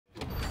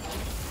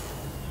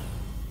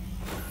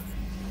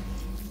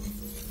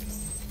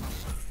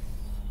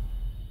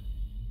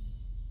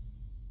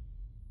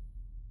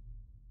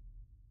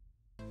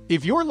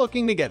If you're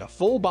looking to get a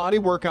full body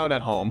workout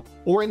at home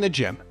or in the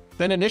gym,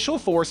 then Initial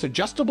Force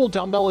Adjustable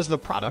Dumbbell is the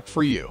product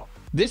for you.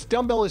 This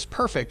dumbbell is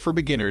perfect for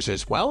beginners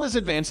as well as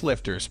advanced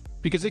lifters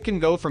because it can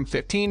go from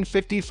 15 to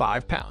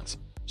 55 pounds.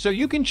 So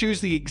you can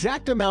choose the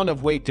exact amount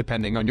of weight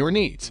depending on your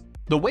needs.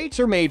 The weights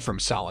are made from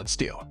solid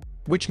steel,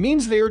 which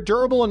means they are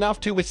durable enough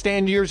to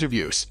withstand years of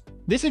use.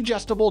 This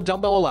adjustable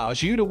dumbbell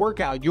allows you to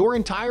work out your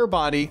entire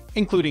body,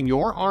 including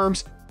your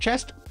arms,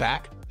 chest,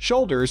 back,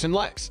 shoulders, and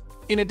legs.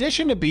 In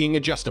addition to being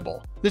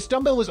adjustable, this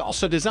dumbbell is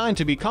also designed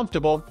to be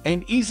comfortable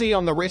and easy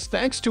on the wrist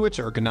thanks to its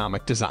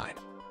ergonomic design.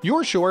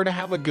 You're sure to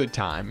have a good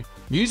time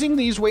using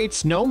these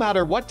weights no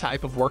matter what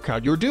type of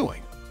workout you're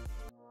doing.